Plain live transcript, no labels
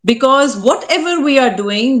Because whatever we are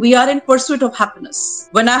doing, we are in pursuit of happiness.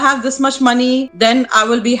 When I have this much money, then I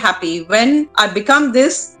will be happy. When I become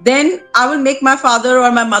this, then I will make my father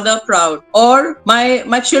or my mother proud, or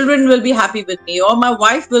my children will be happy with me, or my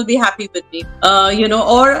wife will be happy with me, or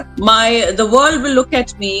the world will look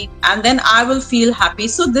at me, and then I will feel happy.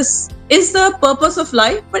 So this is the purpose of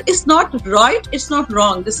life, but it's not right, it's not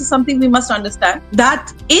wrong. This is something we must understand,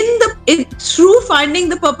 that through finding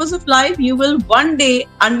the purpose of life, you will one day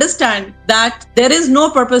understand that there is no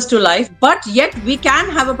purpose to life, but yet we can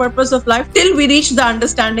have a purpose of life till we reach the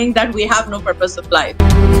understanding that we have no purpose of life.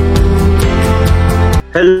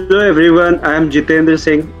 Hello everyone, I am Jitendra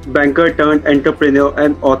Singh, banker turned entrepreneur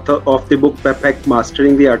and author of the book Perfect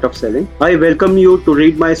Mastering the Art of Selling. I welcome you to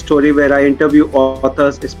read my story where I interview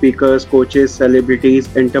authors, speakers, coaches, celebrities,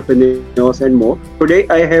 entrepreneurs and more. Today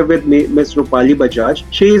I have with me Ms. Rupali Bajaj.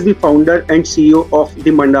 She is the founder and CEO of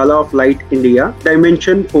the Mandala of Light India,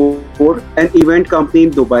 Dimension 4, an event company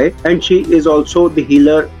in Dubai, and she is also the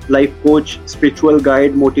healer, life coach, spiritual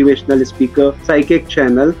guide, motivational speaker, psychic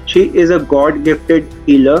channel. She is a God-gifted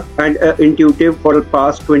healer and intuitive for the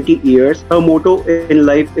past 20 years. Her motto in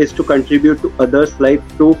life is to contribute to others' life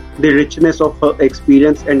through the richness of her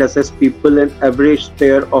experience and assist people in every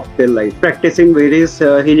sphere of their life. Practicing various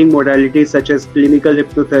healing modalities such as clinical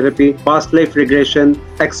hypnotherapy, past life regression,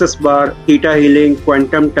 access bar, theta healing,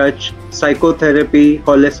 quantum touch, psychotherapy,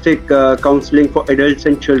 holistic counseling for adults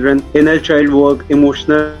and children, inner child work,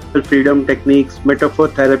 emotional freedom techniques, metaphor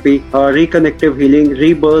therapy, reconnective healing,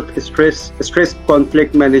 rebirth, stress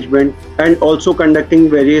conflict management, and also conducting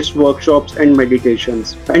various workshops and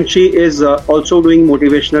meditations. And she is also doing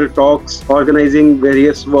motivational talks, organizing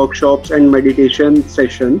various workshops and meditation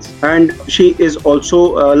sessions. And she is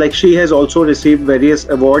also she has also received various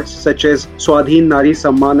awards such as Swadhin Nari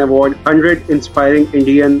Samman Award, 100 Inspiring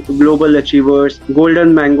Indian Global Achievers,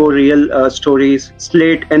 Golden Mango Real Stories,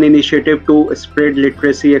 Slate, an initiative to spread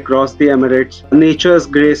literacy across the Emirates, Nature's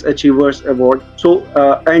Grace Achievers Award,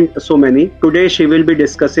 and so many. Today she will be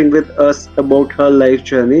discussing with us about her life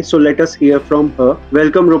journey. So let us hear from her.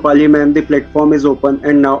 Welcome Rupali ma'am, the platform is open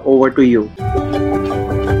and now over to you.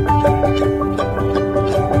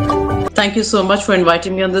 Thank you so much for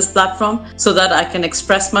inviting me on this platform so that I can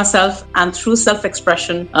express myself, and through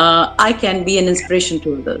self-expression, I can be an inspiration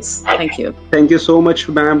to others. Thank you. Thank you so much,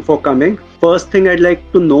 ma'am, for coming. First thing I'd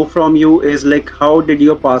like to know from you is how did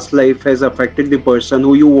your past life has affected the person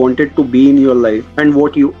who you wanted to be in your life and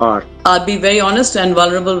what you are? I'll be very honest and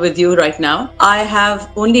vulnerable with you right now. I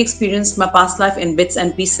have only experienced my past life in bits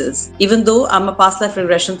and pieces. Even though I'm a past life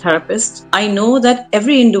regression therapist, I know that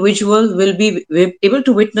every individual will be able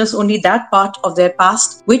to witness only that part of their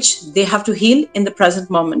past which they have to heal in the present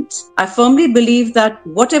moment. I firmly believe that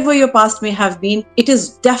whatever your past may have been, it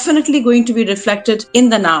is definitely going to be reflected in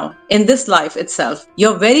the now, in this life itself.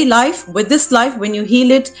 Your very life, with this life, when you heal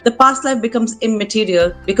it, the past life becomes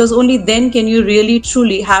immaterial, because only then can you really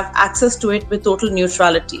truly have access to it with total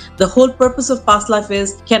neutrality. The whole purpose of past life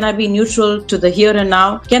is, can I be neutral to the here and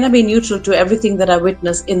now? Can I be neutral to everything that I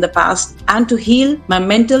witnessed in the past, and to heal my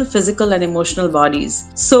mental, physical and emotional bodies?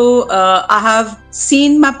 So I have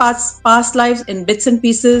seen my past lives in bits and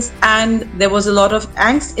pieces, and there was a lot of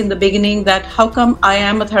angst in the beginning that how come I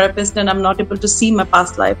am a therapist and I'm not able to see my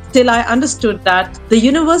past life, till I understood that the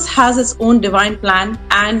universe has its own divine plan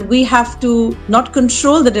and we have to not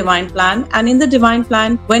control the divine plan. And in the divine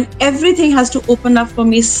plan, when everything has to open up for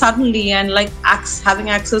me suddenly and having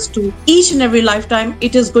access to each and every lifetime,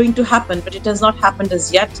 it is going to happen, but it has not happened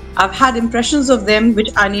as yet. I've had impressions of them which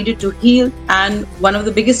I needed to heal, and one of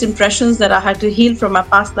the biggest impressions that I had to heal from my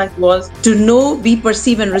past life was to know, be,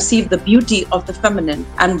 perceive and receive the beauty of the feminine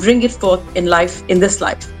and bring it forth in life, in this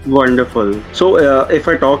life. Wonderful. So if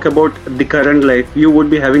I talk about the current life, you would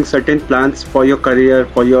be having certain plans for your career,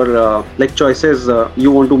 for your choices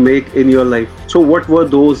you want to make in your life. So what were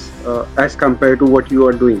those as compared to what you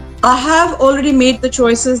are doing? I have already made the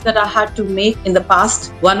choices that I had to make in the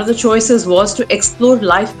past. One of the choices was to explore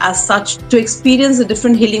life as such, to experience the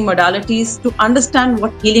different healing modalities, to understand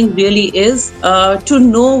what healing really is, to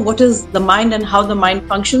know what is the mind and how the mind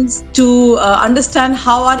functions, to understand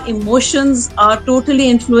how our emotions are totally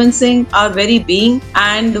influencing our very being,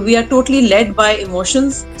 and we are totally led by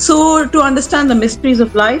emotions. So to understand the mysteries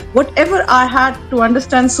of life, whatever I had to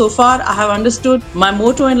understand so far, I have understood understood my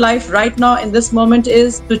motto in life right now in this moment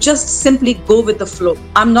is to just simply go with the flow.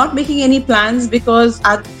 I'm not making any plans because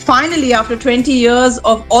finally, after 20 years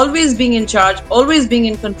of always being in charge, always being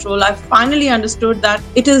in control, I finally understood that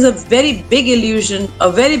it is a very big illusion,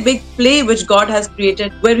 a very big play which God has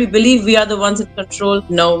created where we believe we are the ones in control.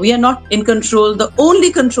 No, we are not in control. The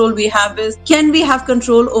only control we have is, can we have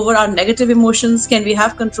control over our negative emotions? Can we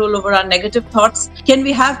have control over our negative thoughts? Can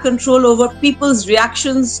we have control over people's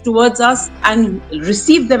reactions towards us and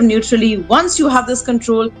receive them neutrally? Once you have this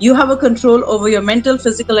control, you have a control over your mental,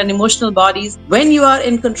 physical and emotional bodies. When you are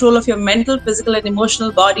in control of your mental, physical and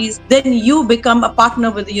emotional bodies, then you become a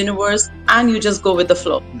partner with the universe and you just go with the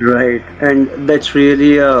flow. Right. And that's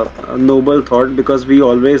really a noble thought, because we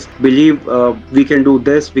always believe we can do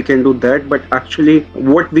this, we can do that. But actually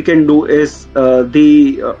what we can do is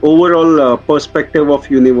the overall perspective of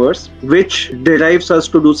universe, which derives us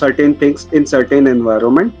to do certain things in certain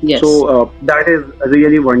environment. Yes. So that is a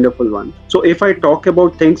really wonderful one. So if I talk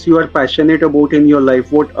about things you are passionate about in your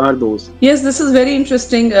life, what are those? Yes, this is very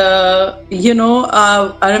interesting. I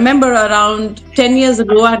remember around 10 years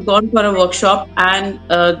ago, I had gone for a workshop, and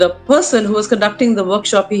the person who was conducting the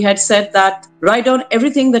workshop, he had said that write down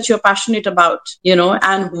everything that you're passionate about,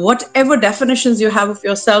 and whatever definitions you have of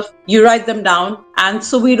yourself, you write them down. And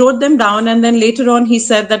so we wrote them down. And then later on, he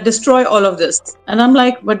said that destroy all of this. And I'm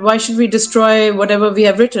like, but why should we destroy whatever we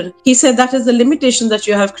have written? He said that is the limitation that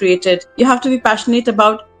you have created. You have to be passionate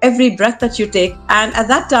about every breath that you take. And at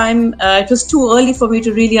that time, it was too early for me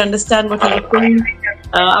to really understand what he was saying.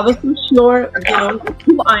 I was not sure,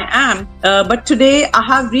 who I am. But today I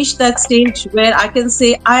have reached that stage where I can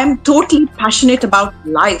say I am totally passionate about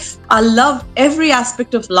life. I love every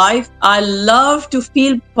aspect of life. I love to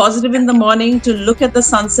feel positive in the morning, to look at the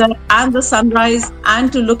sunset and the sunrise,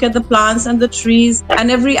 and to look at the plants and the trees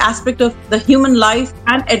and every aspect of the human life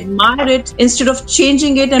and admire it instead of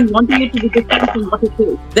changing it and wanting it to be different from what it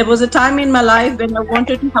is. There was a time in my life when I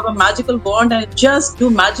wanted to have a magical wand and just do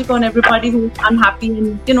magic on everybody who is unhappy.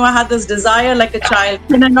 And, I had this desire like a child.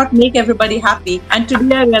 Can I not make everybody happy? And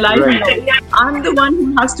today I realize, I'm the one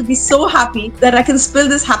who has to be so happy that I can spill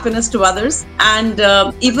this happiness to others. And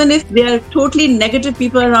even if there are totally negative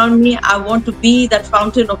people around me, I want to be that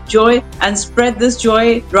fountain of joy and spread this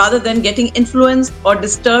joy rather than getting influenced or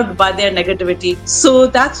disturbed by their negativity. So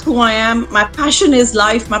that's who I am. My passion is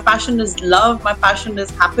life. My passion is love. My passion is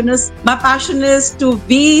happiness. My passion is to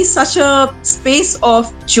be such a space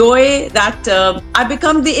of joy that I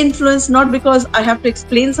become the influence, not because I have to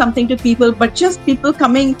explain something to people, but just people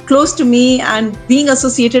coming close to me and being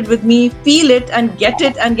associated with me, feel it and get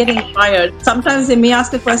it and get inspired. Sometimes they may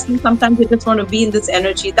ask a question, sometimes they just want to be in this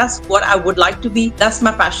energy. That's what I would like to be. That's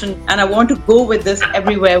my passion. And I want to go with this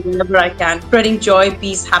everywhere, whenever I can, spreading joy,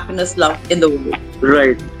 peace, happiness, love in the world.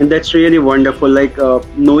 Right. And that's really wonderful. Like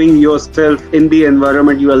knowing yourself in the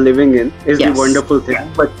environment you are living in is the wonderful thing.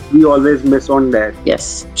 But we always miss on that.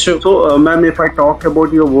 Yes, true. So, ma'am, if I talk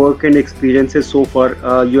about your work and experiences so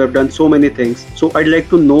far, you have done so many things. So I'd like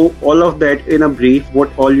to know all of that in a brief,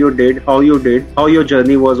 what all you did, how your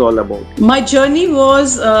journey was all about. My journey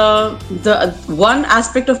was, the one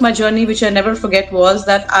aspect of my journey which I never forget was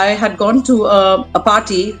that I had gone to a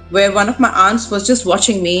party where one of my aunts was just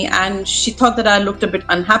watching me, and she thought that I looked a bit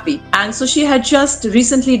unhappy. And so she had just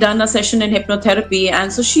recently done a session in hypnotherapy,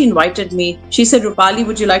 and so she invited me. She said, Rupali,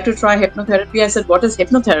 would you like to try hypnotherapy? I said, what is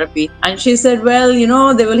hypnotherapy? And she said, well,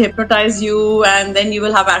 they will hypnotize you and then you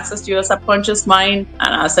will have access to your subconscious mind.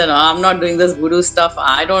 And I said, I'm not doing this voodoo stuff.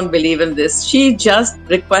 I don't believe in this. She just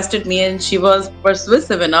requested me, and she was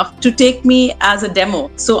persuasive enough to take me as a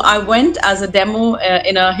demo. So I went as a demo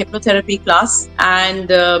in a hypnotherapy class,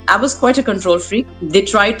 and I was quite a control freak. They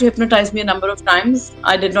tried to hypnotize me a number of times.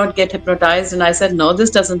 I did not get hypnotized, and I said, no, this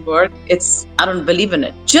doesn't work. I don't believe in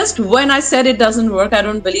it. Just when I said it doesn't work, I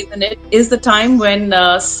don't believe in it, is the time when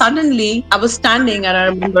suddenly I was standing, and I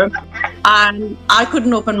remember, and I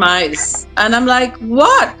couldn't open my eyes. And I'm like,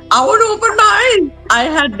 what? I want to open my eyes.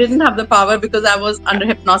 I didn't have the power because I was under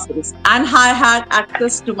hypnosis, and I had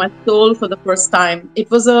access to my soul for the first time. It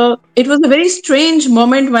was a very strange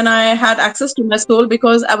moment when I had access to my soul,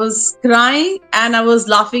 because I was crying and I was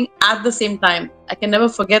laughing at the same time. I can never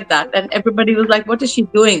forget that. And everybody was like, what is she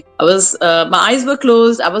doing? My eyes were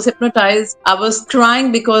closed. I was hypnotized. I was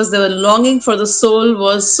crying because the longing for the soul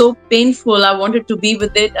was so painful. I wanted to be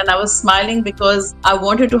with it. And I was smiling because I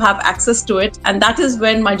wanted to have access to it. And that is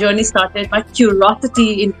when my journey started, my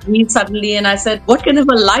curiosity increased suddenly, and I said, what kind of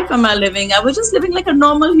a life am I living? I was just living like a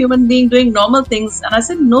normal human being doing normal things, and I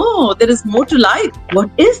said, no, there is more to life. What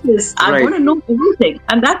is this? I want to know everything.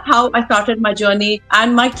 And that's how I started my journey.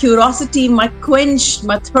 And my curiosity, my quench,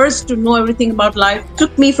 my thirst to know everything about life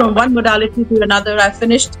took me from one modality to another. I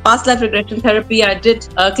finished past life regression therapy. I did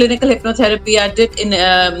clinical hypnotherapy. I did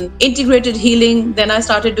integrated healing. Then I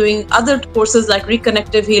started doing other courses like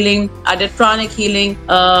reconnective healing. I did pranic healing,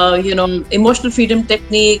 emotional freedom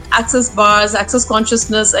technique, access bars, access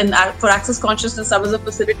consciousness. And for access consciousness, I was a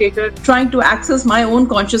facilitator trying to access my own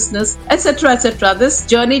consciousness, etc., etc. This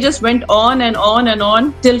journey just went on and on and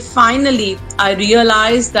on till finally I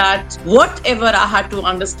realized that whatever I had to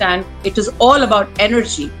understand, it is all about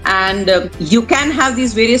energy. And you can have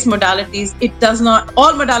these various modalities. It does not,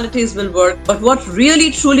 all modalities will work. But what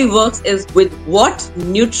really truly works is with what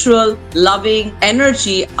neutral, loving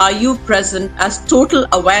energy are you present as total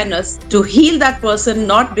awareness to heal that person,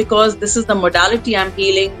 not because this is the modality I'm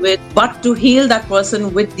healing with, but to heal that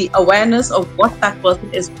person with the awareness of what that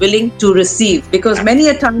person is willing to receive. Because many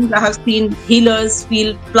a times I have seen healers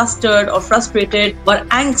feel flustered or frustrated or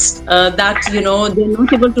angst that, they're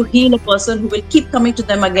not able to heal a person who will keep coming to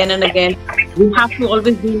them again and again. We have to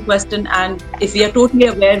always be in question. And if we are totally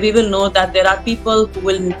aware, we will know that there are people who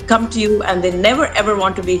will come to you and they never ever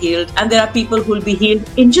want to be healed. And there are people who will be healed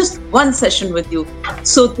in just one session with you.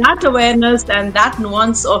 So that awareness and that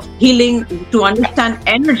nuance of healing to understand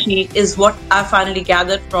energy is what I finally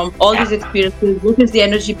gathered from all these experiences. What is the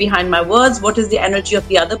energy behind my words? What is the energy of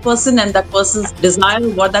the other person and that person's desire,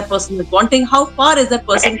 what that person is wanting? How far is that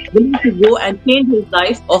person willing to go and change his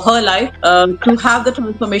life or her life to have the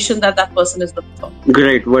transformation that that person is looking for?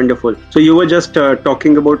 Great, wonderful. So you were just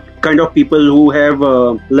talking about kind of people who have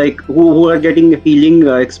who are getting healing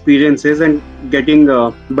experiences and getting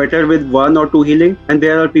better with one or two healing, and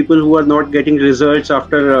there are people who are not getting results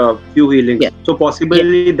after a few healings. Yes. So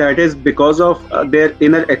possibly that is because of their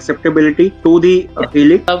inner acceptability to the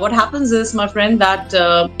healing. What happens is, my friend, that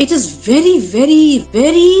it is very, very,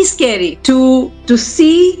 very scary to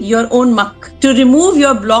see your own muck, to remove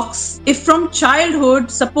your blocks. If from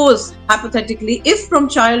childhood, suppose hypothetically, if from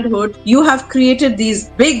childhood you have created these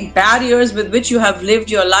big barriers with which you have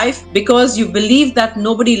lived your life because you believe that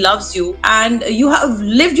nobody loves you, and you have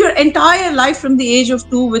lived your entire life from the age of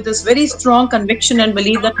 2 with this very strong conviction and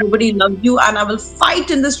belief that nobody loves you, and I will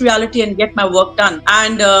fight in this reality and get my work done.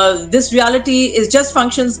 And this reality is just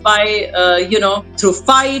functions by, through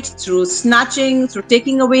fight, through snatching, through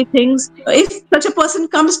taking away things. If such a person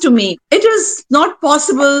comes to me, it is not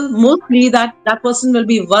possible mostly that that person will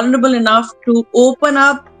be vulnerable enough to open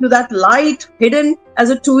up to that light hidden as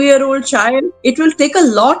a 2-year-old child. It will take a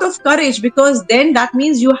lot of courage, because then that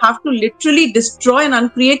means you have to literally destroy and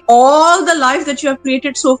uncreate all the life that you have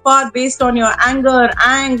created so far based on your anger,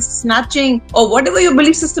 angst, snatching, or whatever your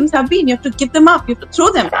belief systems have been. You have to give them up. You have to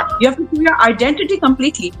throw them. You have to throw your identity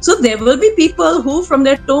completely. So there will be people who, from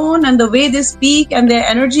their tone and the way they speak and their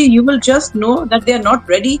energy, you will just know that they are not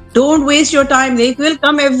ready. Don't waste your time. They will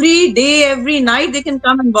come every day, every night. They can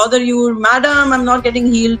come and bother you. Madam, I'm not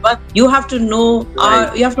getting healed. But you have to know,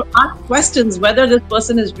 you have to ask questions whether this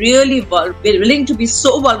person is really willing to be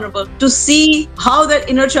so vulnerable, to see how that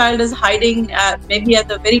inner child is hiding maybe at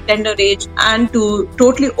a very tender age, and to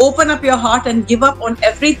totally open up your heart and give up on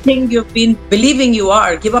everything you've been believing you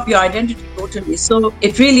are, give up your identity totally. So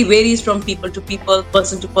it really varies from people to people,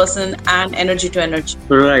 person to person, and energy to energy.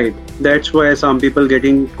 Right. That's why some people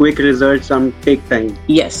getting quick results, some take time.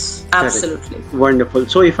 Yes, absolutely. Correct. Wonderful.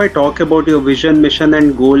 So if I talk about your vision, mission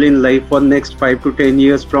and goal in life for next 5 to 10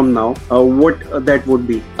 years from now, what that would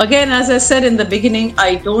be? Again, as I said in the beginning,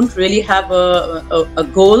 I don't really have a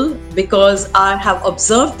goal, because I have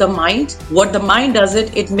observed the mind. What the mind does,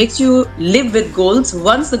 it makes you live with goals.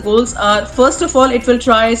 Once the goals are, first of all, it will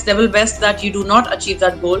try its level best that you do not achieve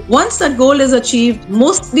that goal. Once that goal is achieved,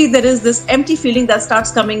 mostly there is this empty feeling that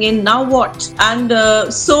starts coming in. Now what?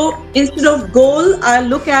 And so instead of goal, I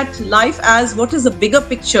look at life as what is the bigger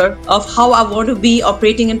picture of how I want to be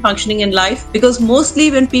operating and functioning in life. Because mostly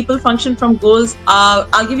when people function from goals,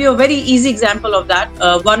 I'll give you a very easy example of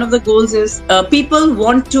that. One of the goals is people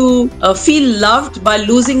want to feel loved by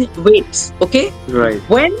losing weight. Okay? Right.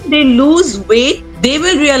 When they lose weight, they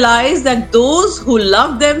will realize that those who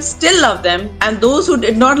love them still love them, and those who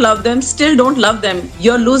did not love them still don't love them.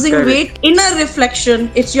 You're losing weight, inner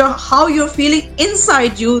reflection. It's how you're feeling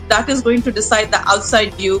inside you that is going to decide the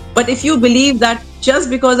outside view. But if you believe that just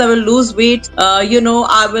because I will lose weight,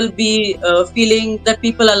 I will be feeling that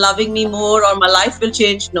people are loving me more or my life will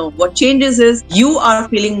change. No, what changes is you are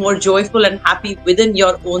feeling more joyful and happy within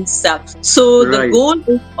your own self. So the goal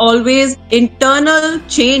is always internal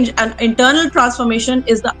change, and internal transformation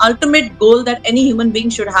is the ultimate goal that any human being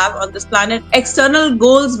should have on this planet. External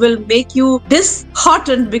goals will make you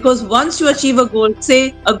disheartened, because once you achieve a goal,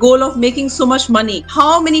 say a goal of making so much money,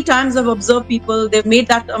 how many times I've observed people, they've made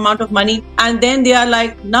that amount of money and then they are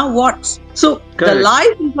like, now what? So the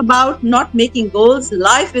life is about not making goals.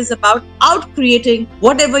 Life is about out-creating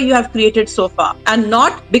whatever you have created so far. And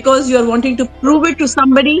not because you are wanting to prove it to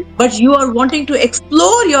somebody, but you are wanting to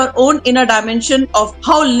explore your own inner dimension of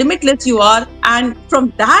how limitless you are. And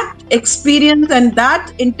from that experience and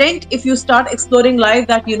that intent, if you start exploring life,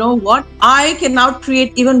 that you know what, I can now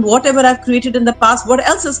create even whatever I've created in the past. What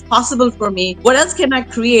else is possible for me? What else can I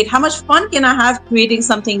create? How much fun can I have creating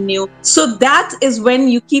something new? So that is when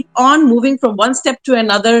you keep on moving from one step to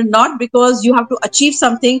another, not because you have to achieve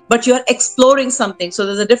something, but you're exploring something. So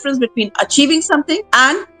there's a difference between achieving something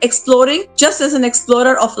and exploring, just as an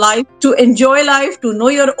explorer of life, to enjoy life, to know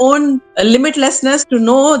your own limitlessness, to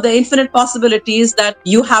know the infinite possibilities that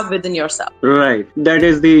you have within yourself. Right. That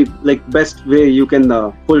is the best way you can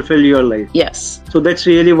fulfill your life. Yes. So that's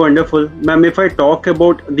really wonderful. Ma'am, if I talk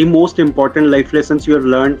about the most important life lessons you have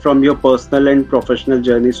learned from your personal and professional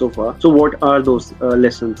journey so far, so what are those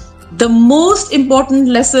lessons? The most important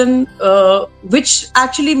lesson, which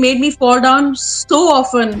actually made me fall down so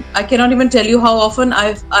often, I cannot even tell you how often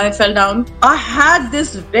I fell down. I had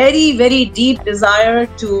this very, very deep desire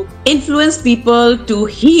to influence people, to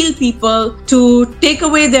heal people, to take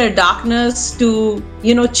away their darkness, to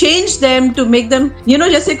change them, to make them,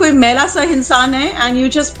 जैसे कोई मैला सा इंसान है and you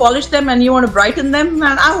just polish them and you want to brighten them,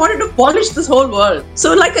 and I wanted to polish this whole world.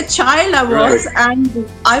 So like a child I was, and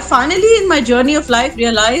I finally in my journey of life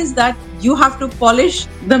realized that you have to polish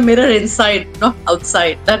the mirror inside, not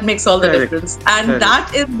outside. That makes all the difference. And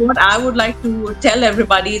that is what I would like to tell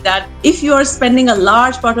everybody, that if you are spending a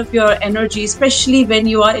large part of your energy, especially when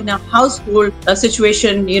you are in a household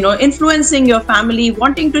situation, influencing your family,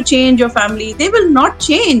 wanting to change your family, they will not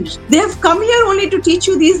change. They have come here only to teach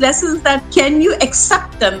you these lessons, that can you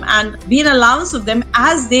accept them and be an allowance of them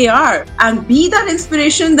as they are, and be that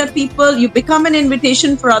inspiration that you become an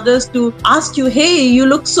invitation for others to ask you, hey, you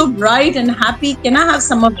look so bright and happy, can I have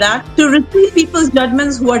some of that? To receive people's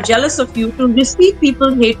judgments who are jealous of you, to receive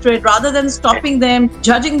people's hatred, rather than stopping them,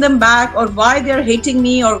 judging them back, or why they're hating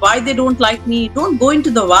me or why they don't like me. Don't go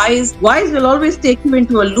into the whys. Whys will always take you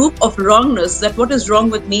into a loop of wrongness, that what is wrong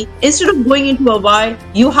with me. Instead of going into a why,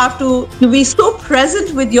 you have to be so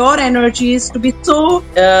present with your energies, to be so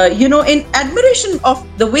in admiration of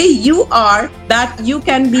the way you are, that you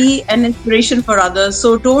can be an inspiration for others.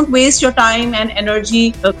 So don't waste your time and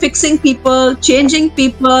energy fixing people, changing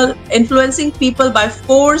people, influencing people by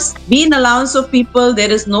force. Be an allowance of people. There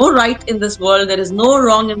is no right in this world. There is no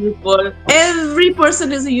wrong in this world. Every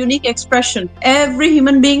person is a unique expression. Every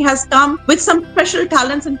human being has come with some special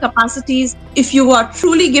talents and capacities. If you are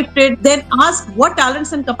truly gifted, then ask what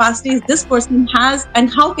talents and capacities this person has, and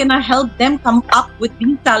how can I help them come up with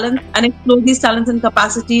these talents and explore these talents and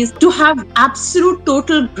capacities, to have absolute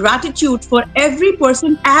total gratitude for every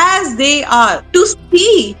person as they are,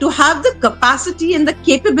 to have the capacity and the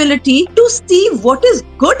capability to see what is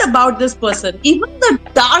good about this person. Even the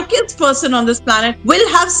darkest person on this planet will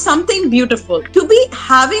have something beautiful. To be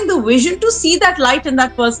having the vision to see that light in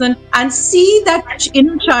that person, and see that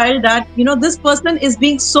inner child, that this person is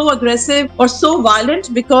being so aggressive or so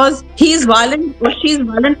violent because he is violent or she is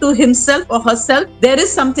violent to himself or herself. There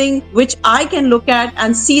is something which I can look at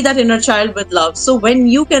and see that inner child with love. So when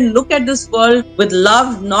you can look at this world with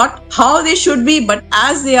love, not how they should be, but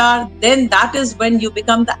as they are, then that is when you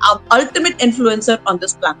become the ultimate influencer on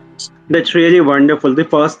this planet. That's really wonderful. The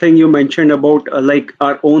first thing you mentioned about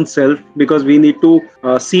our own self, because we need to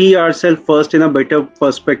see ourselves first in a better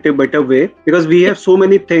perspective, better way, because we have so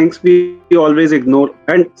many things we always ignore,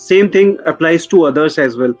 and same thing applies to others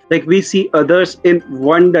as well. Like we see others in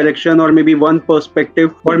one direction or maybe one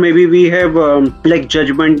perspective, or maybe we have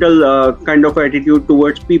judgmental kind of attitude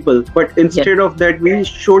towards people, but instead of that we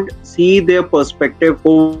should see their perspective,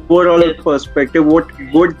 overall perspective, what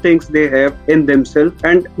good things they have in themselves,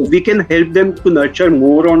 and we can help them to nurture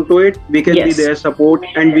more onto it. We can be their support,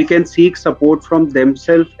 and we can seek support from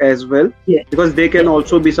themselves as well, because they can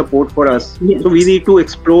also be support for us. So we need to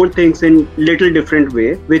explore things in little different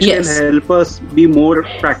way, which can help us be more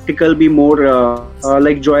practical, be more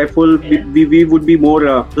joyful. We would be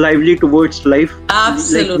more lively towards life.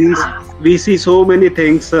 Absolutely. we see so many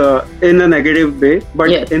things in a negative way, but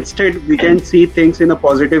Yes. instead we can see things in a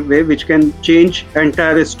positive way, which can change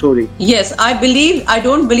entire story. Yes, I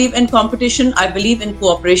don't believe in competition. I believe in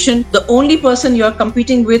cooperation. The only person you're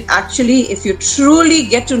competing with, actually, if you truly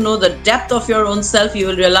get to know the depth of your own self, you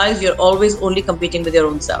will realize you're always only competing with your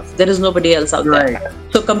own self. There is nobody else out there.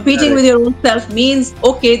 So competing with your own self means,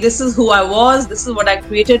 okay, this is who I was, this is what I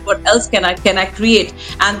created, what else can I create?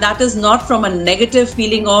 And that is not from a negative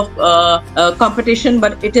feeling of competition,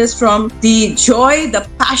 but it is from the joy, the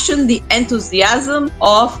passion, the enthusiasm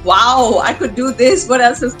of, wow, I could do this, what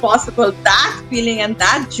else is possible? That feeling and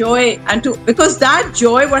that joy, because that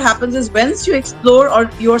joy, what happens is, once you explore or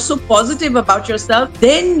you're so positive about yourself,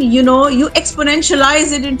 then you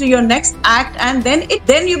exponentialize it into your next act, and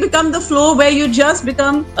then you become the flow where you just become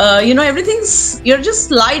you're just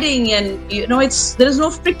sliding, and there is no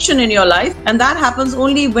friction in your life, and that happens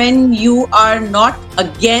only when you are not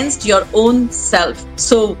against your own self.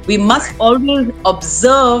 So we must always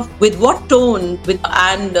observe with what tone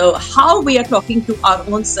and how we are talking to our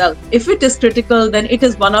own self. If it is critical, then it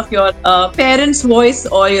is one of your parents' voice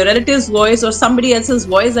or your relative's voice or somebody else's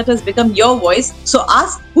voice that has become your voice. So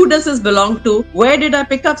ask, who does this belong to? Where did I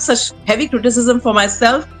pick up such heavy criticism for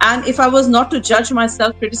myself? And if I was not to judge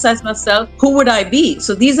myself, criticize myself, who would I be?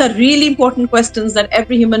 So these are really important questions that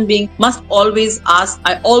every human being must always ask.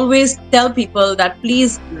 I always tell people that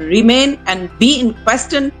please remain and be in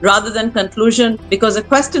question rather than conclusion, because a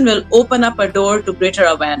question will open up a door to greater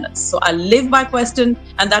awareness. So I live by question,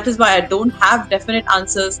 and that is why I don't have definite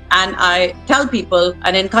answers. And I tell people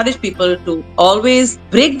and encourage people to always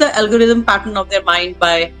break the algorithm pattern of their mind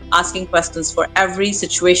by asking questions for every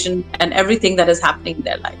situation and everything that is happening in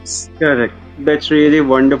their lives. Correct. That's really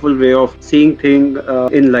wonderful way of seeing things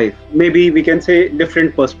in life. Maybe we can say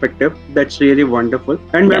different perspective. That's really wonderful.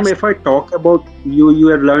 And ma'am, if I talk about you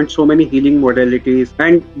have learned so many healing modalities,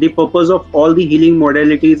 and the purpose of all the healing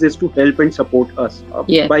modalities is to help and support us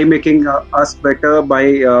by making us better, by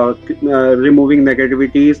removing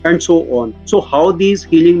negativities and so on. So how these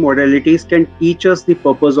healing modalities can teach us the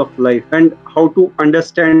purpose of life, and how to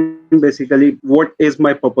understand basically what is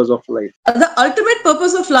my purpose of life. The ultimate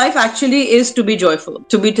purpose of life actually is to be joyful,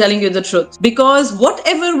 to be telling you the truth, because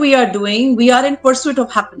whatever we are doing, we are in pursuit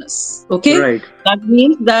of happiness. Okay, right. That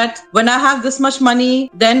means that when I have this much money,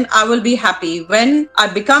 then I will be happy. When I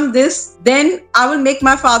become this, then I will make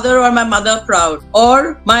my father or my mother proud,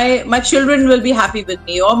 or my children will be happy with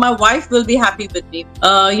me, or my wife will be happy with me,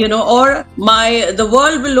 or the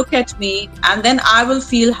world will look at me, and then I will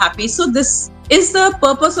feel happy. So this is the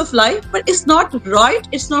purpose of life, but it's not right,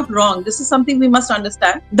 it's not wrong. This is something we must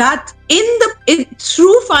understand, that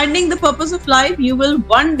through finding the purpose of life, you will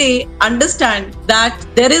one day understand that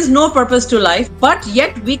there is no purpose to life, but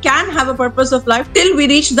yet we can have a purpose of life till we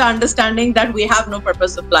reach the understanding that we have no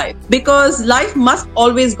purpose of life, because life must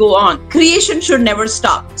always go on. Creation should never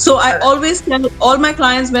stop. So I always tell all my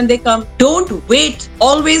clients when they come, don't wait,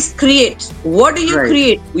 always create. What do you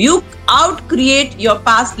create? You out-create your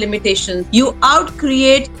past limitations. You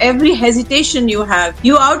out-create every hesitation you have.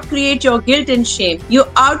 You out-create your guilt and shame. You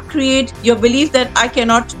out-create your belief that I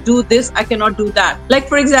cannot do this, I cannot do that. Like,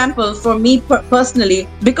 for example, for me personally,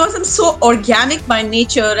 because I'm so organic by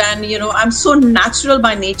nature and, I'm so natural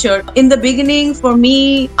by nature, in the beginning, for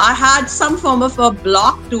me, I had some form of a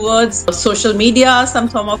block towards social media, some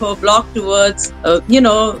form of a block towards,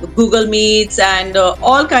 Google Meets and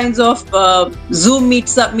all kinds of Zoom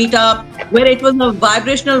meetup, where it was a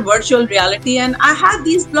vibrational virtual reality, and I had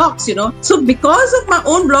these blocks, So because of my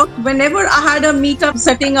own block, whenever I had a meetup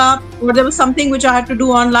setting up, or there was something which I had to do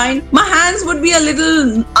online, my hands would be a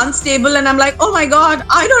little unstable, and I'm like, oh my God,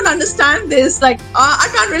 I don't understand this. Like, I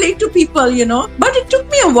can't relate to people, But it took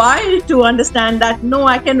me a while to understand that, no,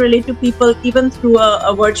 I can relate to people even through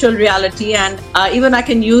a virtual reality, and even I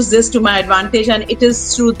can use this to my advantage. And it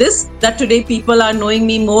is through this that today people are knowing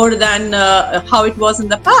me more than how it was in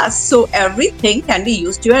the past. So everything can be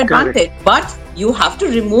used to your advantage. But you have to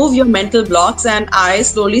remove your mental blocks, and I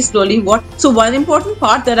slowly so one important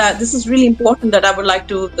part this is really important that I would like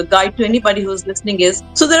to guide to anybody who's listening is,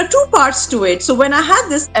 so there are two parts to it. So when I had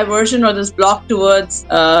this aversion or this block towards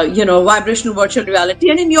vibrational virtual reality,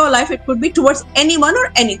 and in your life it could be towards anyone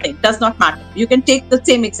or anything, does not matter. You can take the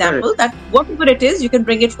same example, that whatever it is, you can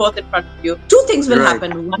bring it forth in front of you. Two things will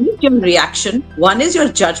happen. One is your reaction, one is your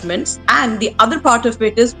judgments, and the other part of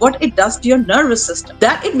it is what it does to your nervous system,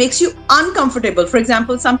 that it makes you uncomfortable uncomfortable. For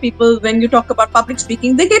example, some people, when you talk about public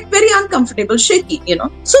speaking, they get very uncomfortable, shaky,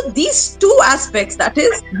 So these two aspects, that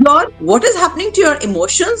is what is happening to your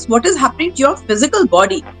emotions, what is happening to your physical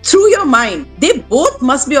body through your mind, they both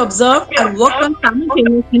must be observed and worked on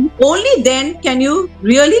simultaneously. Only then can you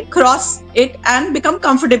really cross it and become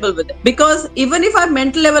comfortable with it. Because even if at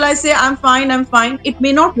mental level I say I'm fine, it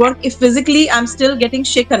may not work if physically I'm still getting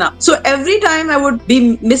shaken up. So every time I would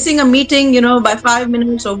be missing a meeting, by 5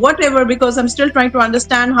 minutes or whatever, because I'm still trying to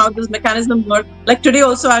understand how this mechanism works. Like today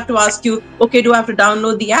also I have to ask you, okay, do I have to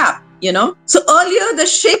download the app? So earlier the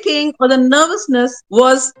shaking or the nervousness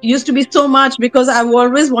used to be so much because I've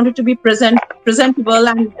always wanted to be presentable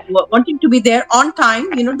and wanting to be there on time,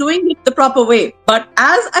 doing it the proper way. But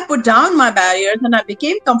as I put down my barriers and I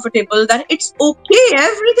became comfortable that it's okay,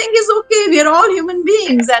 everything is okay, we are all human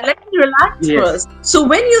beings, and let me relax first. So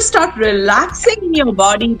when you start relaxing in your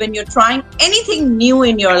body, when you're trying anything new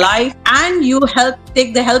in your life and you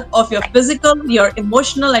take the help of your physical, your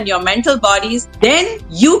emotional and your mental bodies, then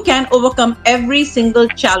you can overcome every single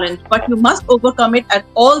challenge. But you must overcome it at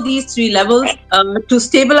all these three levels to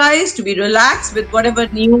stabilize, to be relaxed with whatever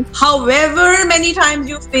new. However many times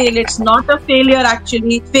you fail, it's not a failure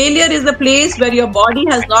actually. Failure is a place where your body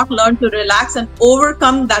has not learned to relax and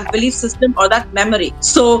overcome that belief system or that memory.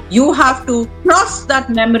 So you have to cross that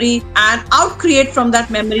memory and out-create from that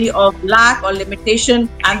memory of lack or limitation,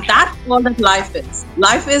 and that's all that life is.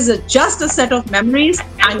 Life is just a set of memories,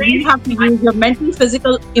 and you have to use your mental,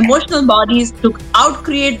 physical, emotional bodies to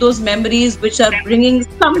out-create those memories which are bringing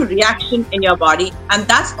some reaction in your body. And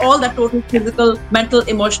that's all that total physical, mental,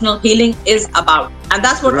 emotional healing is about. And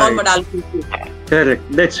that's what all modalities do. Correct.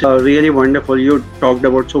 That's really wonderful. You talked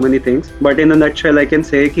about so many things. But in a nutshell, I can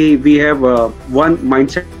say that we have one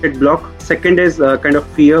mindset block. Second is kind of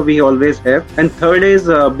fear we always have. And third is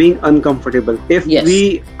being uncomfortable. If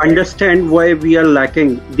we understand why we are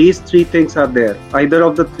lacking, these three things are there. Either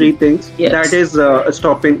of the three things, that is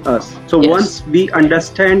stopping us. So once we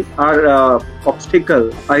understand our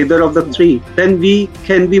obstacle, either of the three, then we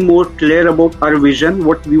can be more clear about our vision,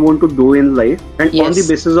 what we want to do in life. And on the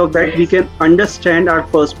basis of that, we can understand our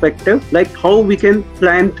perspective, like how we can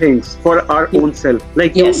plan things for our own self.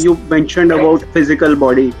 Like you mentioned about physical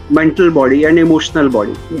body, mental body and emotional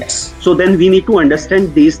body. So then we need to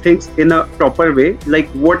understand these things in a proper way, like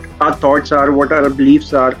what our thoughts are, what our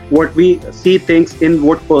beliefs are, what we see things in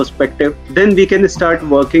what perspective. Then we can start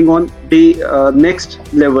working on the next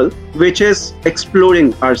level, which is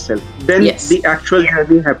exploring ourselves. Then the actual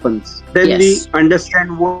journey happens. Then we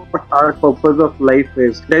understand what our purpose of life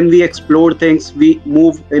is. Then we explore things. We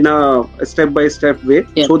move in a step-by-step way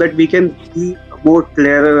so that we can be more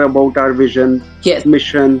clearer about our vision,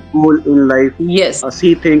 mission, goal in life.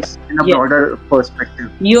 See things in a broader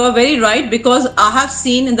perspective. You are very right, because I have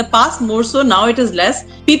seen in the past more so, now it is less.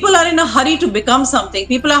 People are in a hurry to become something.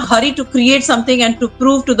 People are hurried to create something and to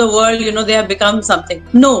prove to the world, they have become something.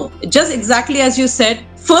 No, just exactly as you said,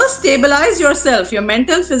 first stabilize yourself, your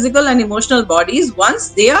mental, physical and emotional bodies. Once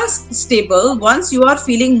they are stable, once you are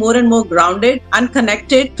feeling more and more grounded and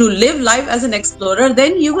connected to live life as an explorer,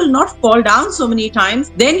 then you will not fall down so many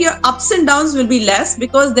times. Then your ups and downs will be less,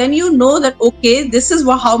 because then you know that, okay, this is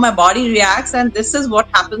how my body reacts and this is what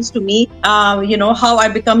happens to me, how I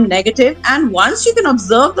become negative. And once you can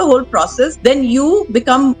observe the whole process, then you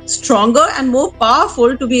become stronger and more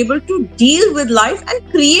powerful to be able to deal with life and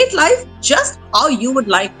create life just how you would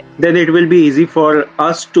like it. Then it will be easy for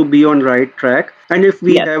us to be on right track. And if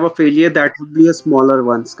we have a failure, that would be a smaller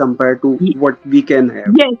ones compared to what we can have.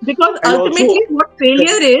 Yes, because and ultimately what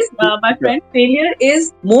failure is, my friend, failure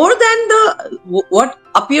is more than what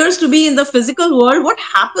appears to be in the physical world. What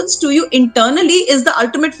happens to you internally is the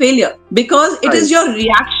ultimate failure, because it is your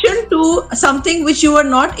reaction to something which you are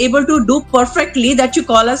not able to do perfectly that you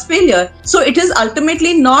call as failure. So it is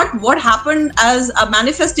ultimately not what happened as a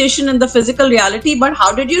manifestation in the physical reality, but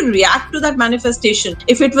how did you react to that manifestation?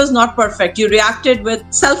 If it was not perfect, you reacted with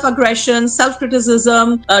self-aggression,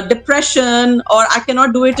 self-criticism, depression, or I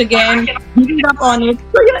cannot do it again, giving up on it.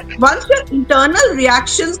 So once your internal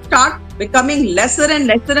reactions start becoming lesser and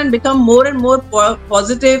lesser and become more and more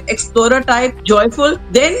positive, explorer type, joyful,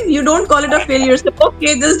 then you don't call it a failure. So,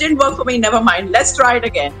 okay, this didn't work for me, never mind, let's try it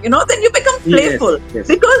again. Then you become playful.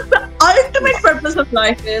 Because the ultimate purpose of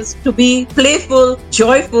life is to be playful,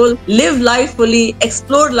 joyful, live life fully,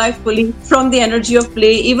 explore life fully from the energy of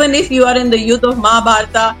play. Even if you are in the youth of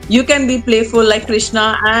Mahabharata, you can be playful like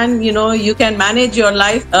Krishna, and you can manage your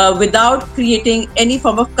life without creating any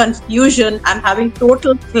form of confusion and having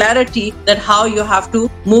total clarity that how you have to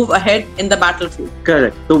move ahead in the battlefield.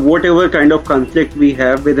 Correct. So whatever kind of conflict we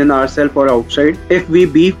have within ourselves or outside, if we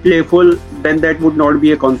be playful, then that would not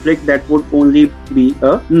be a conflict. That would only be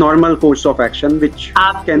a normal course of action, which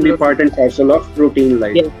can be part and parcel of routine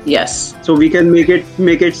life. Yes. So we can make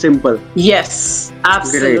it simple. Yes,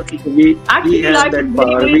 absolutely. Great. Actually, life is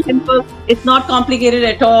very simple. It's not complicated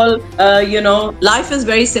at all. Life is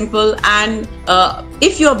very simple, and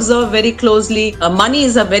if you observe very closely, money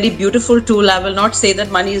is a very beautiful tool. I will not say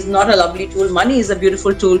that money is not a lovely tool. Money is a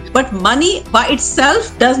beautiful tool, but money by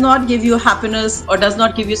itself does not give you happiness, or does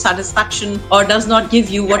not give you satisfaction, or does not give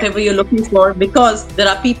you whatever you're looking for, because there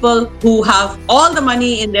are people who have all the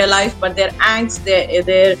money in their life, but their angst,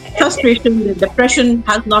 their frustration, their depression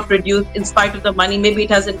has not reduced in spite of the money. Maybe it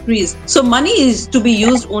has increased. So money is to be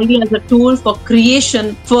used only as a tool for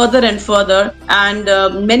creation further and further. And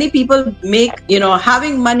many people make,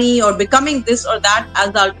 having money or becoming this or that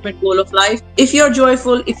as the ultimate goal of life. If you're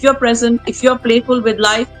joyful, if you're present, if you're playful with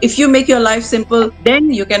life, if you make your life simple,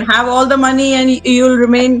 then you can have all the money and you'll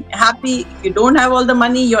remain happy. If you don't have all the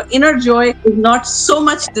money, your inner joy is not so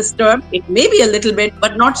much disturbed. It may be a little bit,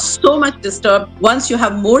 but not so much disturbed once you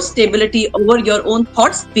have more stability over your own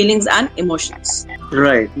thoughts, feelings, and emotions.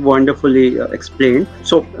 Right, wonderfully explained.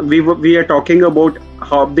 So we are talking about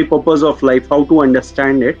how the purpose of life, how to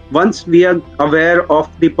understand it. Once we are aware of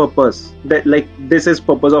the purpose, that like this is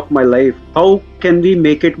purpose of my life, how can we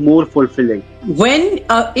make it more fulfilling?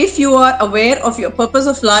 If you are aware of your purpose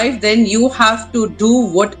of life, then you have to do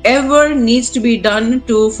whatever needs to be done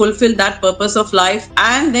to fulfill that purpose of life,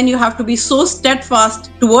 and then you have to be so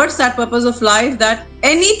steadfast towards that purpose of life that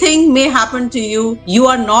anything may happen to you, you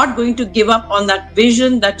are not going to give up on that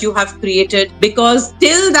vision that you have created, because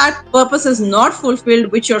till that purpose is not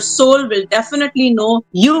fulfilled, which your soul will definitely know,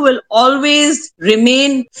 you will always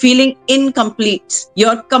remain feeling incomplete.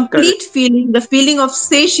 Your complete feeling, the feeling of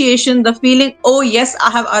satiation, the feeling, oh yes, I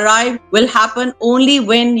have arrived, will happen only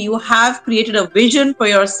when you have created a vision for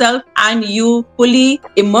yourself and you fully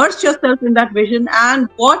immerse yourself in that vision, and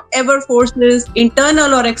whatever forces,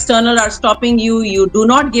 internal or external, are stopping you, you do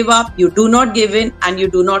not give up, you do not give in, and you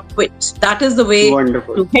do not quit. That is the way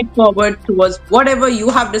to head forward towards whatever you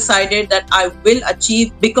have decided that I will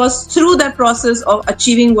achieve, because through that process of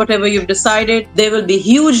achieving whatever you've decided, there will be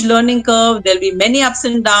huge learning curve, there will be many ups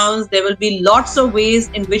and downs, there will be lots of ways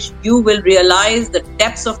in which you will realize the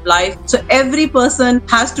depths of life. So every person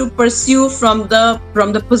has to pursue from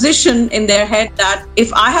the position in their head that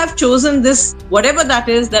if I have chosen this, whatever that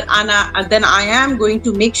is, then I am going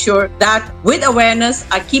to make sure that with awareness,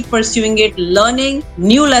 I keep pursuing it, learning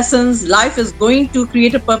new lessons. Life is going to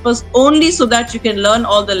create a purpose only so that you can learn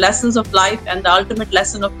all the lessons of life, and the ultimate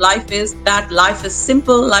lesson of life is that life is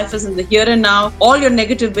simple, life is in the here and now. All your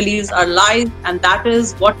negative beliefs are lies, and that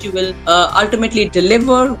is what you will ultimately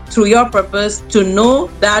deliver through your purpose, to know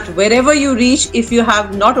that wherever you reach, if you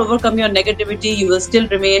have not overcome your negativity, you will still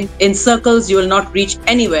remain in circles, you will not reach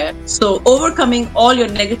anywhere. So overcoming all your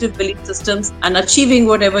negative belief systems and achieving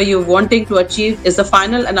whatever you're wanting to achieve is the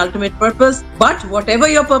final and ultimate purpose. But whatever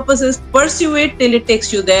your purpose is, pursue it till it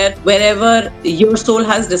takes you there, wherever your soul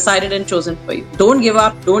has decided and chosen for you. Don't give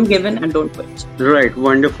up, don't give in, and don't quit. Right,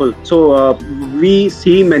 wonderful. So we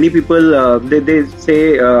see many people, they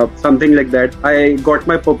say something like that, I got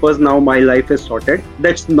my purpose, now my life is sorted.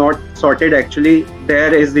 That's not sorted actually.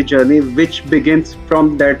 There is the journey which begins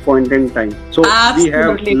from that point in time. So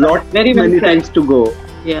absolutely, we have many things to go.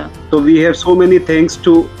 Yeah. So we have so many things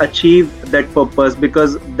to achieve that purpose,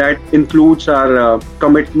 because that includes our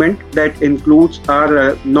commitment, that includes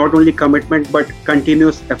our not only commitment but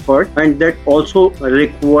continuous effort, and that also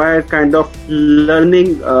require kind of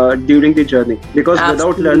learning during the journey, because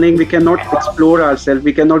without learning we cannot explore ourselves,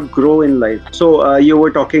 we cannot grow in life. So you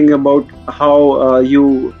were talking about how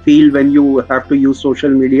you feel when you have to use social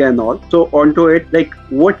media and all. So onto it, like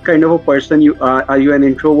what kind of a person you are? Are you an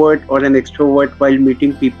introvert or an extrovert while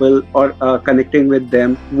meeting people or connecting with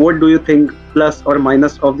them? What do you think plus or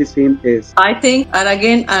minus of the same is? I think, and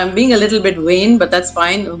again, I'm being a little bit vain, but that's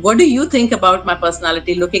fine. What do you think about my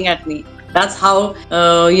personality looking at me? That's how,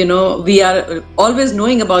 we are always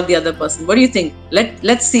knowing about the other person. What do you think?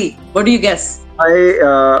 Let's see. What do you guess?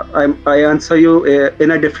 I answer you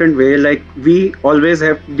in a different way. Like we always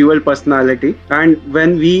have dual personality, and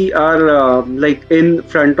when we are like in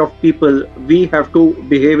front of people, we have to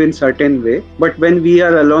behave in certain way. But when we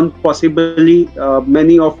are alone, possibly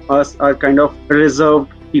many of us are kind of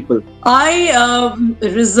reserved people.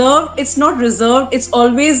 It's not reserved. It's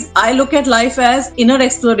always, I look at life as inner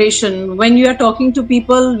exploration. When you are talking to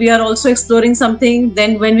people, we are also exploring something.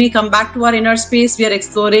 Then when we come back to our inner space, we are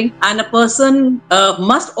exploring. And a person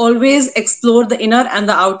must always explore the inner and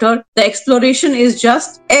the outer. The exploration is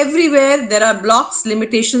just everywhere. There are blocks,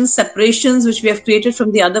 limitations, separations, which we have created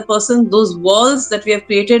from the other person. Those walls that we have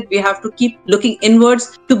created, we have to keep looking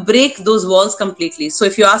inwards to break those walls completely. So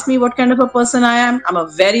if you ask me what kind of a person I am, I'm a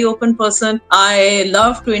very open person. I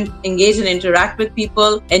love to engage and interact with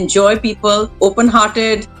people, enjoy people,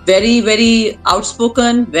 open-hearted, very, very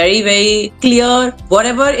outspoken, very, very clear.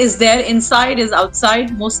 Whatever is there inside is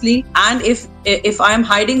outside mostly. And if I'm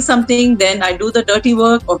hiding something, then I do the dirty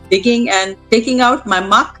work of digging and taking out my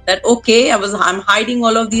muck, that okay, I'm hiding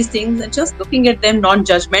all of these things, and just looking at them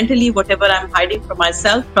non-judgmentally, whatever I'm hiding from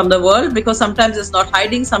myself, from the world, because sometimes it's not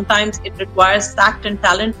hiding, sometimes it requires tact and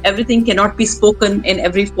talent. Everything cannot be spoken in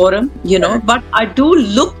every forum, but I do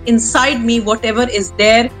look inside me, whatever is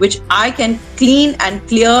there, which I can clean and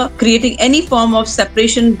clear, creating any form of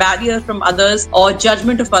separation, barrier from others or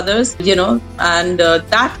judgment of others, and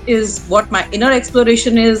that is what my inner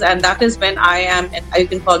exploration is. And that is when I am, and you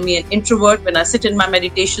can call me an introvert, when I sit in my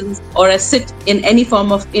meditations or I sit in any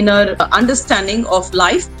form of inner understanding of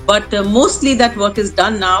life. But mostly that work is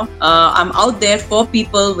done now. I'm out there for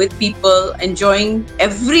people, with people, enjoying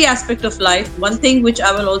every aspect of life. One thing which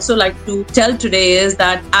I will also like to tell today is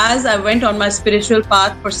that as I went on my spiritual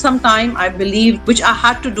path for some time, I believed, which I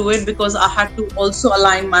had to do it because I had to also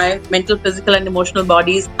align my mental, physical and emotional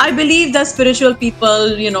bodies. I believe that spiritual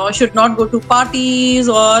people, should not go to parties,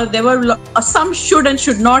 or there were some should and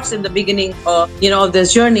should nots in the beginning, of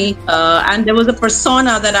this journey. And there was a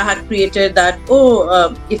persona that I had created that,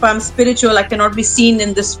 if I'm spiritual, I cannot be seen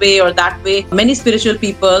in this way or that way. Many spiritual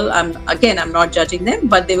people, I'm not judging them,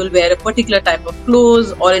 but they will wear a particular type of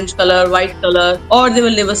clothes, orange color, white color, or they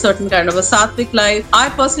will live a certain kind of a sattvic life. I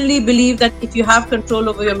personally believe that if you have control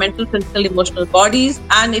over your mental, physical, emotional bodies,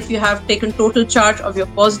 and if you have taken total charge of your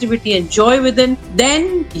positivity and joy within,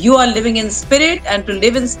 then you are living in spirit. And to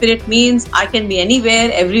live in spirit means I can be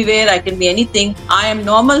anywhere, everywhere, I can be anything. I am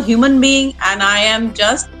normal human being, and I am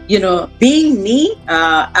just being me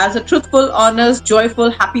as a truthful, honest,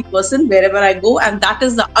 joyful, happy person wherever I go. And that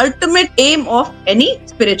is the ultimate aim of any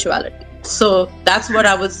spirituality. So that's what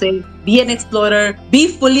I would say. Be an explorer, be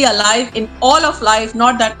fully alive in all of life.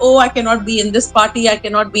 Not that, I cannot be in this party, I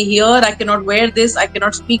cannot be here, I cannot wear this, I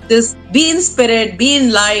cannot speak this. Be in spirit, be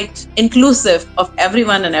in light, inclusive of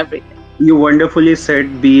everyone and everything. You wonderfully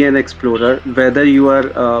said, be an explorer, whether you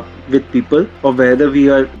are with people or whether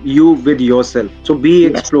you with yourself. So be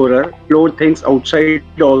explorer, explore things outside,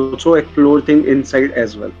 also explore things inside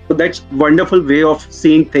as well. So that's wonderful way of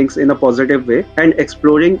seeing things in a positive way, and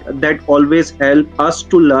exploring that always help us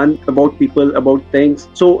to learn about people, about things,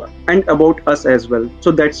 and about us as well.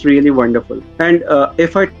 So that's really wonderful. And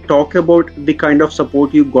if I talk about the kind of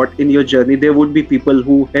support you got in your journey, there would be people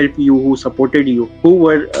who helped you, who supported you. Who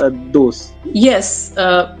were those? Yes,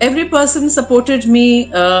 every person supported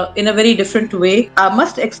me in a very different way. I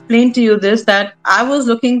must explain to you this, that I was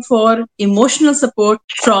looking for emotional support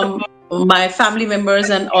from my family members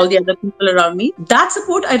and all the other people around me. That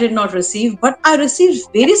support I did not receive, but I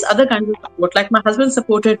received various other kinds of support. Like my husband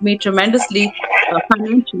supported me tremendously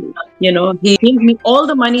financially. He gave me all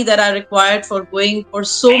the money that I required for going for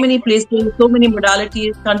so many places, so many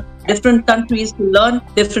modalities, different countries to learn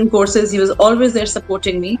different courses. He was always there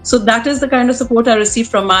supporting me. So that is the kind of support I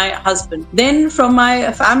received from my husband. Then from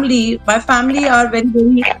my family are very,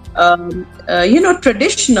 very,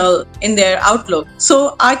 traditional in their outlook.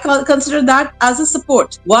 So I consider that as a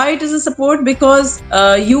support. Why it is a support? Because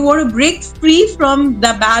you want to break free from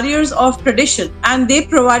the barriers of tradition, and they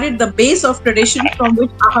provided the base of tradition from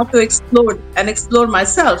which I have to explore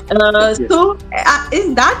myself. So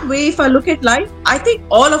in that way, if I look at life, I think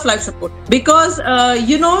all of life support, because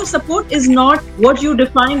support is not what you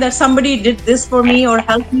define that somebody did this for me or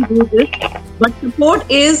helped me do this, but support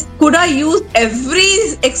is, could I use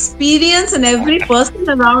every experience and every person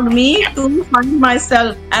around me to find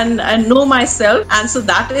myself and know myself. And so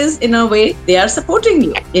that is, in a way, they are supporting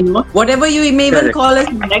you. Whatever you may even call as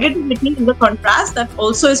negativity, in the contrast that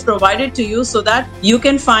also is provided to you, so that you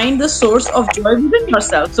can find the source of joy within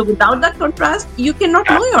yourself. So without that contrast, you cannot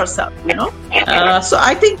know yourself. So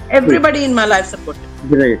I think everybody in my life supported.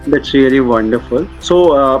 Great, that's really wonderful.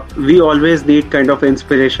 So we always need kind of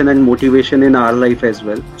inspiration and motivation in our life as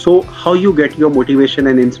well. So how you get your motivation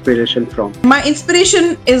and inspiration from? My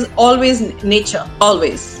inspiration is always nature,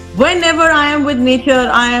 always. Whenever I am with nature,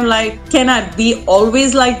 I am like, can I be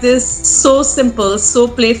always like this? So simple, so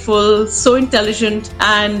playful, so intelligent,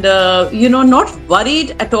 and not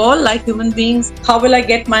worried at all like human beings. How will I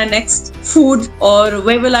get my next food, or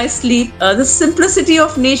where will I sleep? The simplicity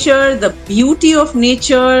of nature, the beauty of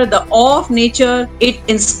nature, the awe of nature, it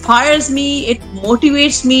inspires me, it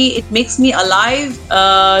motivates me, it makes me alive.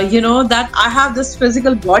 That I have this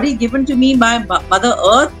physical body given to me by Mother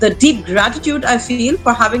Earth, the deep gratitude I feel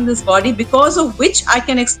for having this body, because of which I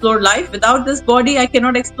can explore life. Without this body, I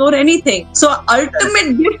cannot explore anything. So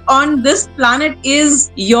ultimate gift on this planet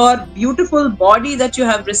is your beautiful body that you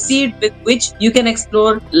have received, with which you can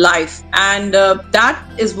explore life. And that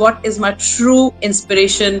is what is my true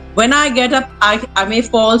inspiration. When I get up, I may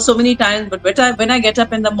fall so many times, but when I get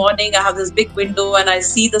up in the morning, I have this big window and I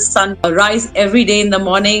see the sun rise every day in the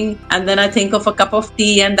morning, and then I think of a cup of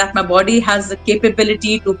tea, and that my body has the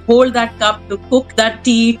capability to hold that cup, to cook that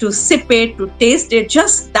tea, to sip it, to taste it.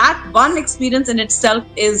 Just that one experience in itself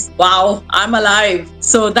is, wow, I'm alive.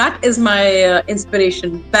 So that is my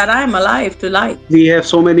inspiration, that I'm alive to life. We have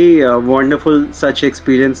so many wonderful such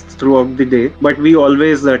experiences throughout the day, but we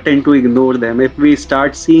always tend to ignore them. If we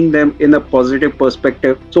start seeing them in a positive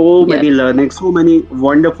perspective, so many learnings, so many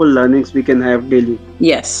wonderful learnings we can have daily.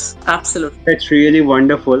 Yes, absolutely. That's really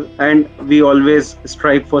wonderful. And we always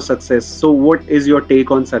strive for success. So what is your take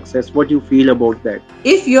on success? What do you feel about that?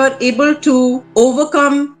 If you're able to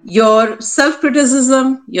overcome your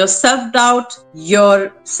self-criticism, your self-doubt,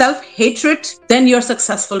 your self-hatred, then you're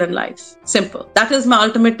successful in life. Simple. That is my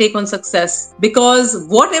ultimate take on success. Because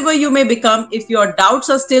whatever you may become, if your doubts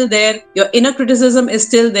are still there, your inner criticism is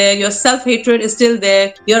still there, your self-hatred is still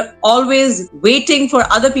there, you're always waiting for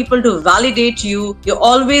other people to validate you, you're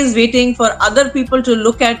always waiting for other people to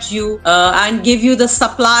look at you and give you the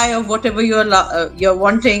supply of whatever you're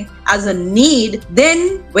wanting as a need,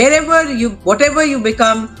 then whatever you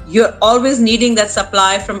become, you're always needing that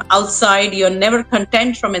supply from outside. You're never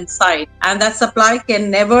content from inside, and that supply can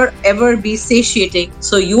never ever be satiating.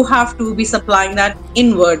 So you have to be supplying that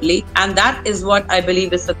inwardly, and that is what I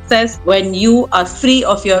believe is success. When you are free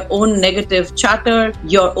of your own negative chatter,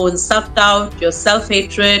 your own self-doubt, your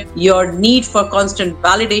self-hatred, your need for constant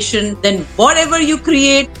validation, then whatever you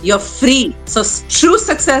create, you're free. So true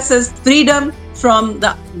success is freedom from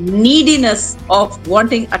the neediness of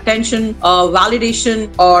wanting attention or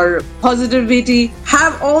validation or positivity.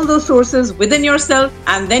 Have all those sources within yourself,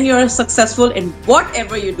 and then you're successful in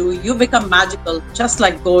whatever you do. You become magical, just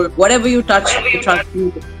like gold. Whatever you touch, you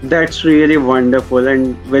transmute it. That's really wonderful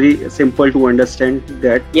and very simple to understand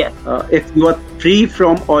that. Yes. If you are free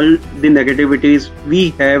from all the negativities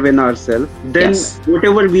we have in ourselves, then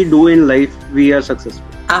whatever we do in life, we are successful.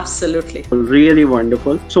 Absolutely. Really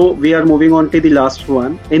wonderful. So we are moving on to the last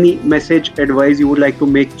one. Any message, advice you would like to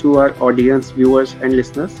make to our audience, viewers and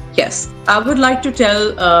listeners? Yes. I would like to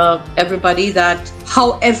tell everybody that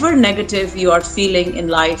however negative you are feeling in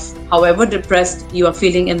life, however depressed you are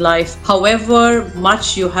feeling in life, however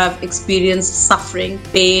much you have experienced suffering,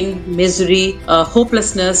 pain, misery,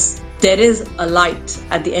 hopelessness, there is a light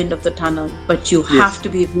at the end of the tunnel, but you have to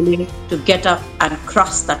be willing to get up and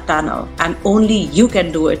cross that tunnel, and only you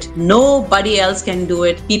can do it. Nobody else can do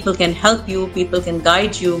it. People can help you, people can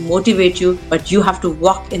guide you, motivate you, but you have to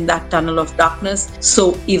walk in that tunnel of darkness.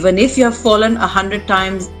 So even if you have fallen 100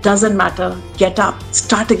 times, doesn't matter. Get up,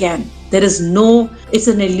 start again. It's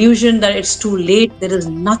an illusion that it's too late. There is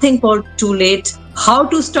nothing called too late. How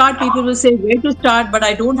to start? People will say where to start, but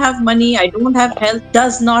I don't have money, I don't have health.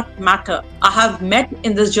 Does not matter. I have met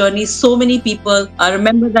in this journey so many people. I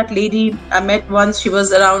remember that lady I met once. She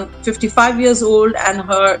was around 55 years old,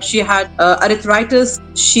 and she had arthritis.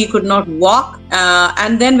 She could not walk.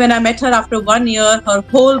 And then when I met her after 1 year, her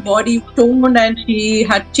whole body toned and she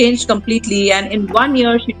had changed completely. And in 1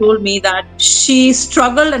 year, she told me that she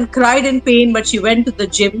struggled and cried in pain, but she went to the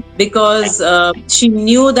gym because she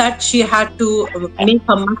knew that she had to make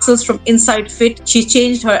her muscles from inside fit. She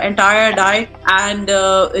changed her entire diet,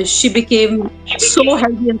 and she became so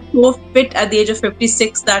healthy and so fit at the age of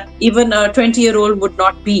 56 that even a 20-year-old would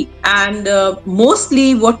not be. And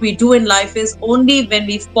mostly what we do in life is only when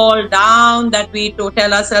we fall down that we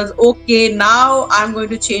tell ourselves, okay, now I'm going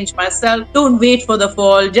to change myself. Don't wait for the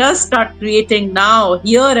fall. Just start creating now,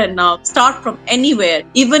 here and now. Start from anywhere.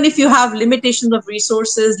 Even if you have limitations of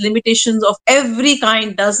resources, limitations of every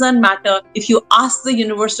kind, doesn't matter. If you ask the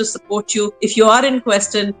universe to support you, if you are in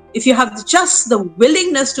question, if you have just the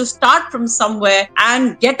willingness to start from somewhere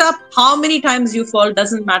and get up, how many times you fall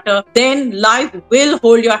doesn't matter, then life will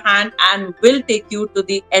hold your hand and will take you to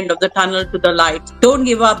the end of the tunnel, to the light. Don't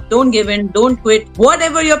give up, don't give in, don't don't quit.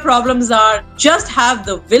 Whatever your problems are, just have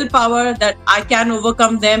the willpower that I can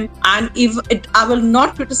overcome them. And I will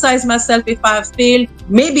not criticize myself if I have failed,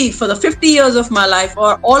 maybe for the 50 years of my life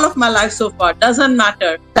or all of my life so far. Doesn't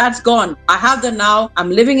matter. That's gone. I have the now. I'm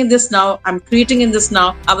living in this now. I'm creating in this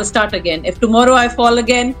now. I will start again. If tomorrow I fall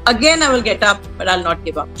again I will get up, but I'll not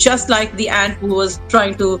give up. Just like the ant who was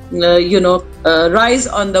trying to, rise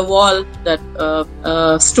on the wall,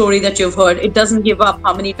 that story that you've heard. It doesn't give up.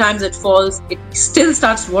 How many times it falls, it still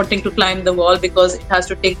starts wanting to climb the wall because it has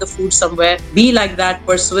to take the food somewhere. Be like that,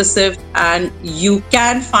 persuasive, and you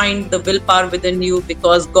can find the willpower within you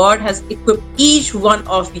because God has equipped each one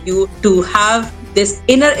of you to have this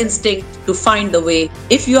inner instinct to find the way.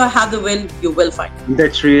 If you have the will, you will find it.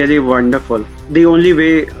 That's really wonderful. The only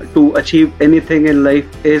way to achieve anything in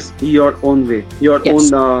life is your own way, your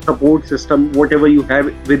own support system, whatever you have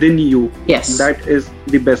within you. Yes. That is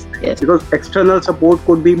the best. Yes. Because external support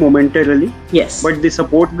could be momentarily. Yes. But the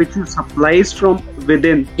support which you supplies from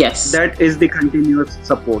within, yes, that is the continuous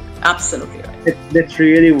support. Absolutely right. That's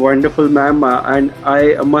really wonderful, ma'am. And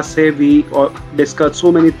I must say we discussed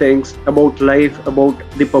so many things about life, about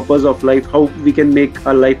the purpose of life, how we can make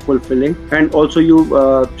our life fulfilling. And also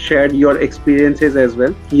you shared your experiences as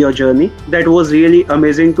well, your journey. That was really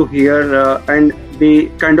amazing to hear. And the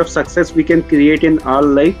kind of success we can create in our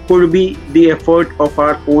life could be the effort of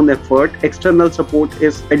our own effort. External support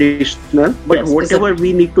is additional, but yes, whatever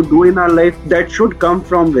we need to do in our life, that should come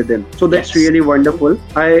from within. So that's really wonderful.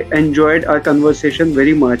 I enjoyed our conversation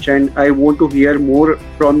very much, and I want to hear more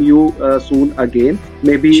from you soon again.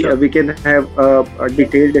 Maybe we can have a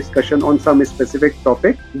detailed discussion on some specific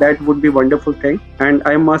topic. That would be a wonderful thing. And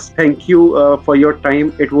I must thank you for your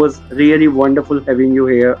time. It was really wonderful having you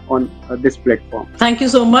here on this platform. Thank you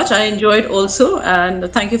so much. I enjoyed also,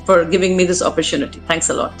 and thank you for giving me this opportunity. Thanks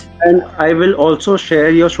a lot. And I will also share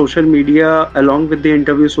your social media along with the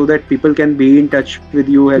interview so that people can be in touch with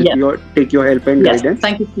you, take your help and guidance.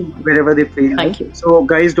 Thank you so much. Wherever they feel. Thank you. So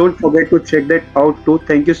guys, don't forget to check that out too.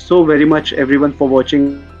 Thank you so very much everyone for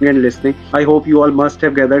watching and listening. I hope you all must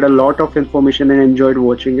have gathered a lot of information and enjoyed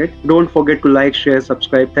watching it. Don't forget to like, share,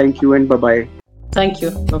 subscribe. Thank you and bye-bye. Thank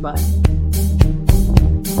you. Bye-bye.